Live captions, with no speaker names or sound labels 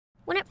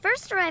When it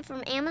first arrived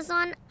from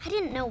Amazon, I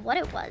didn't know what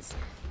it was.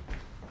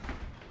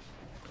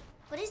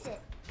 What is it?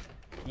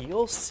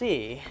 You'll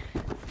see.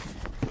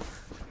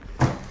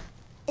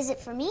 Is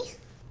it for me?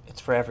 It's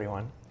for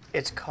everyone.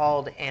 It's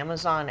called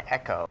Amazon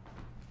Echo.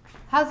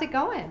 How's it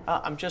going?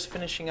 I'm just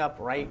finishing up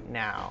right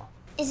now.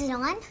 Is it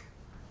on?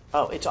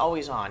 Oh, it's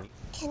always on.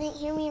 Can it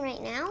hear me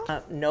right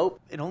now?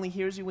 Nope. It only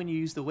hears you when you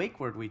use the wake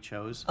word we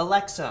chose.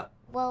 Alexa.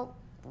 Well,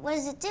 what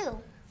does it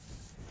do?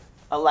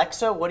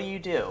 Alexa, what do you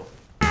do?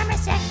 I'm a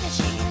sex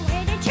machine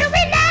waiting to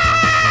be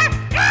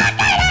loved.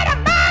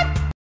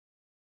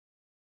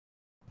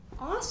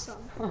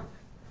 Awesome.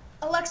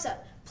 Alexa,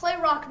 play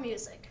rock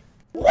music.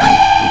 Alexa,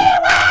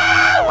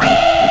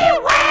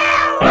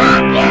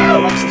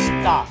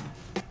 stop.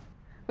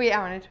 Wait, I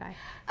want to try.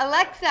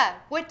 Alexa,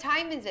 what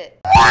time is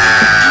it?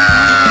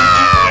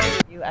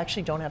 You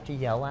actually don't have to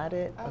yell at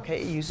it,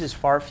 okay? It uses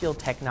far-field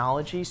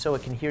technology so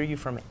it can hear you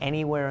from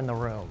anywhere in the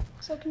room.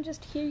 So it can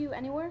just hear you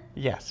anywhere?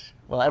 Yes.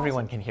 Well,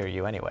 everyone can hear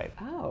you anyway.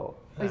 Oh,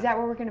 is that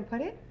where we're going to put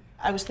it?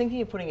 I was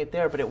thinking of putting it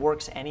there, but it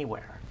works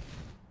anywhere.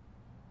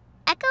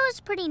 Echo is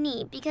pretty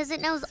neat because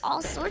it knows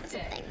all sorts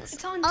of things.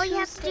 It's on All you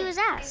have to Tuesday. do is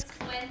ask.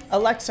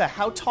 Alexa,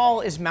 how tall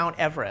is Mount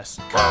Everest?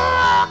 Mountain,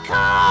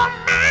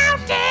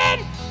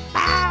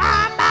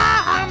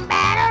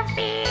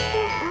 battlefield.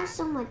 Not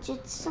so much,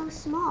 it's so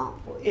small.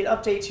 It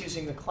updates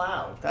using the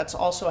cloud. That's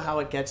also how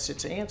it gets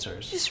its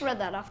answers. Just read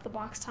that off the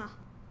box, huh?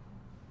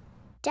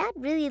 Dad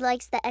really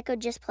likes that Echo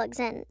just plugs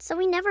in, so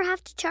we never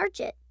have to charge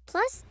it.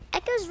 Plus,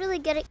 Echo's really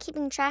good at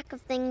keeping track of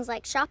things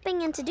like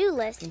shopping and to-do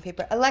lists.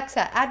 Paper.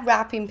 Alexa, add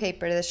wrapping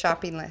paper to the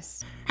shopping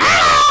list.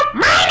 Hello,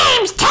 my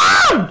name's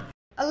Tom.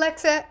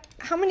 Alexa,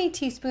 how many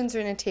teaspoons are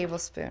in a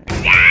tablespoon?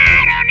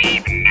 I don't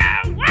even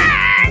know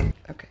why.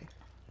 Okay.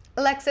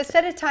 Alexa,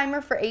 set a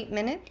timer for 8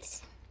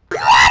 minutes.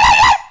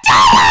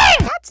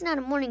 Dad's not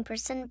a morning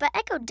person, but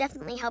Echo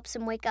definitely helps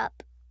him wake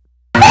up.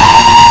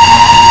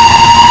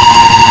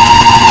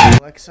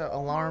 Alexa,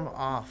 alarm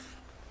off.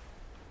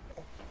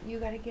 You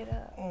gotta get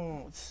up.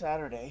 Oh, it's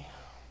Saturday.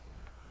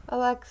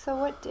 Alexa,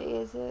 what day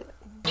is it?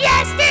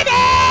 Yesterday.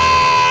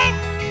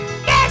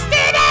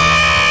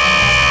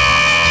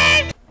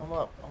 I'm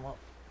up.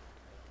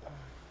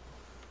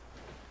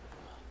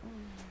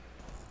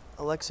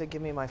 Alexa,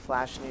 give me my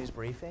Flash News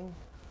briefing.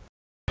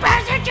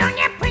 Bowser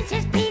Jr.,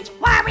 Princess Peach,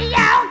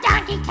 Wario,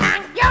 Donkey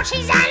Kong,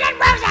 Yoshi's Island,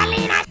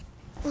 Rosalina.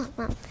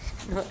 Mom,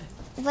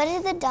 what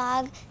did the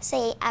dog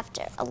say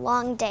after a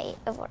long day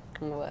of work?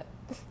 What?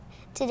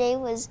 Today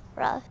was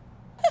rough.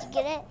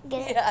 Get it?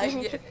 Get it? Yeah, I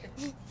get it.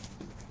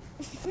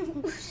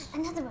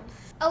 Another one.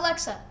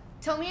 Alexa,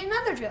 tell me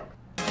another joke.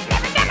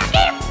 Never gonna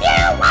give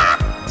you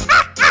up.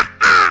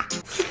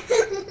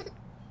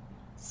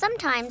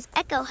 Sometimes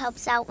Echo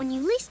helps out when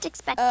you least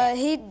expect it.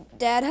 Hey,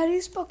 Dad, how do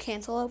you spell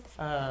cantaloupe?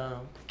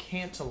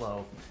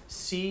 Cantaloupe.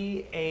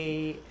 C-A-N-T...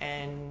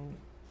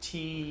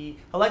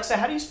 Alexa,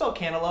 how do you spell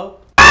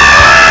cantaloupe?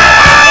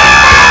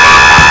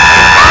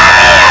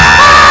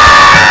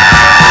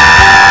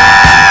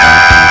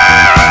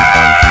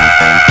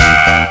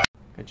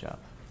 Good job.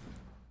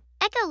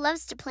 Echo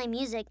loves to play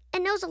music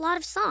and knows a lot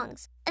of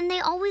songs, and they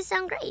always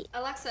sound great.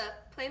 Alexa,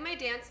 play my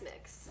dance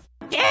mix.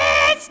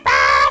 Despacito,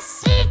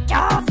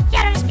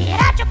 quiero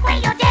respirar tu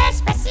cuello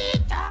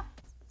despacito.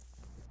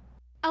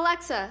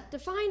 Alexa,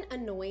 define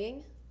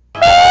annoying.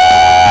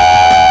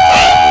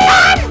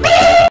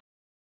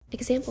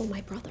 Example, my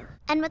brother.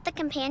 And with the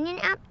companion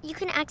app, you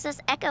can access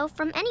Echo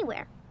from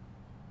anywhere.